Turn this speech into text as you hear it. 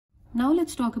Now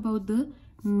let's talk about the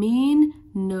main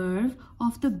nerve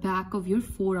of the back of your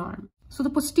forearm. So the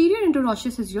posterior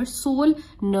interosseous is your sole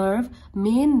nerve,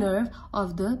 main nerve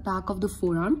of the back of the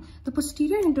forearm. The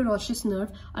posterior interosseous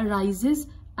nerve arises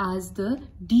as the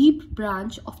deep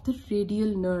branch of the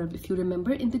radial nerve, if you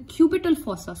remember, in the cubital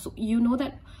fossa. So you know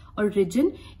that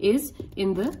origin is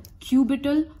in the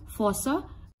cubital fossa.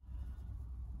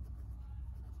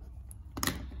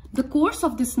 The course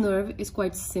of this nerve is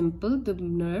quite simple. The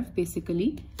nerve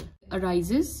basically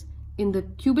arises in the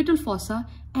cubital fossa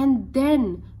and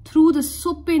then through the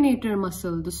supinator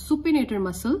muscle,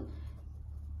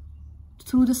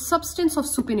 through the substance of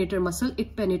supinator muscle,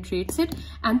 it penetrates it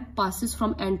and passes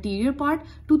from anterior part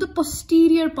to the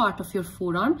posterior part of your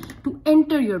forearm to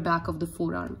enter your back of the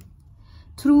forearm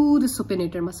through the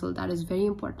supinator muscle. That is very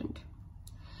important.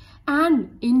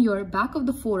 And in your back of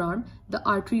the forearm, the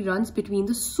artery runs between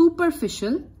the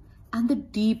superficial and the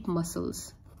deep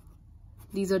muscles.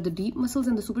 These are the deep muscles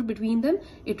and the between them.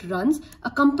 It runs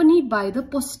accompanied by the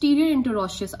posterior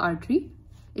interosseous artery.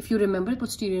 If you remember,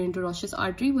 posterior interosseous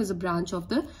artery was a branch of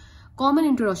the common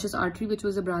interosseous artery, which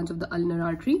was a branch of the ulnar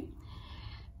artery.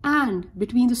 And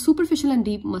between the superficial and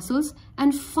deep muscles,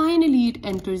 and finally it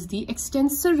enters the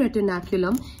extensor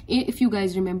retinaculum. If you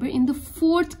guys remember, in the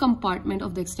fourth compartment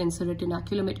of the extensor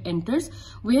retinaculum it enters,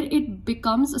 where it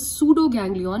becomes a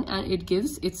pseudoganglion and it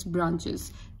gives its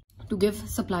branches to give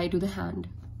supply to the hand.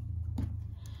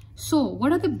 So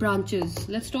what are the branches?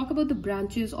 Let's talk about the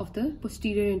branches of the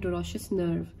posterior interosseous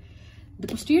nerve. The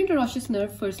posterior interosseous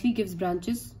nerve firstly gives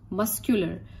branches,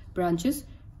 muscular branches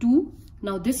to,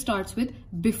 now this starts with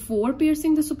before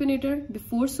piercing the supinator,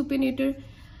 before supinator,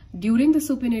 during the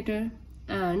supinator,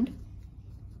 and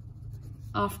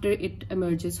after it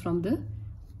emerges from the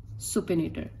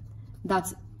supinator.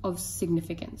 That's of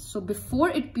significance. So before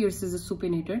it pierces the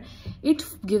supinator, it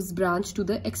gives branch to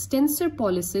the extensor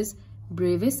pollicis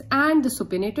brevis and the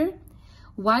supinator.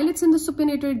 While it's in the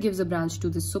supinator, it gives a branch to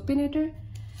the supinator.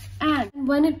 And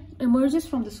when it emerges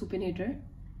from the supinator,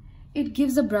 it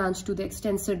gives a branch to the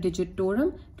extensor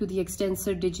digitorum, to the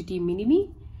extensor digiti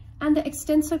minimi, and the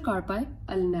extensor carpi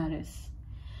ulnaris.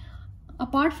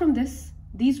 Apart from this,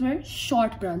 these were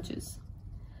short branches.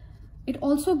 It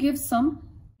also gives some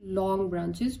long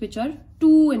branches, which are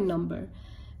 2 in number.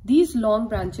 These long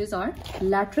branches are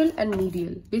lateral and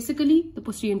medial. Basically, the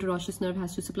posterior interosseous nerve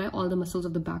has to supply all the muscles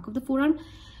of the back of the forearm.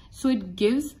 So it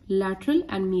gives lateral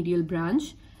and medial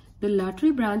branch. The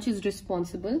lateral branch is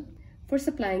responsible for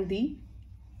supplying the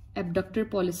abductor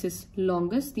pollicis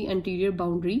longus, the anterior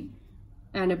boundary,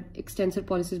 and extensor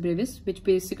pollicis brevis, which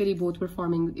basically both were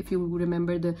forming, if you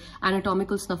remember, the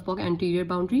anatomical snuff box anterior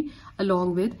boundary,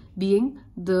 along with being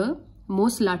the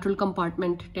most lateral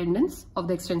compartment tendons of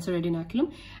the extensor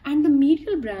retinaculum. And the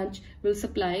medial branch will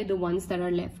supply the ones that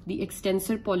are left, the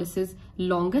extensor pollicis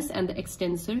longus and the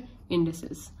extensor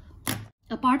indicis.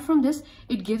 Apart from this,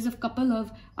 it gives a couple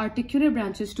of articular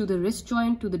branches to the wrist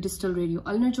joint, to the distal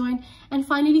radio-ulnar joint, and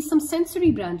finally some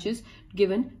sensory branches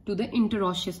given to the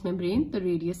interosseous membrane, the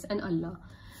radius and ulna.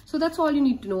 So that's all you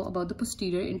need to know about the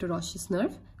posterior interosseous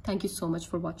nerve. Thank you so much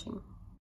for watching.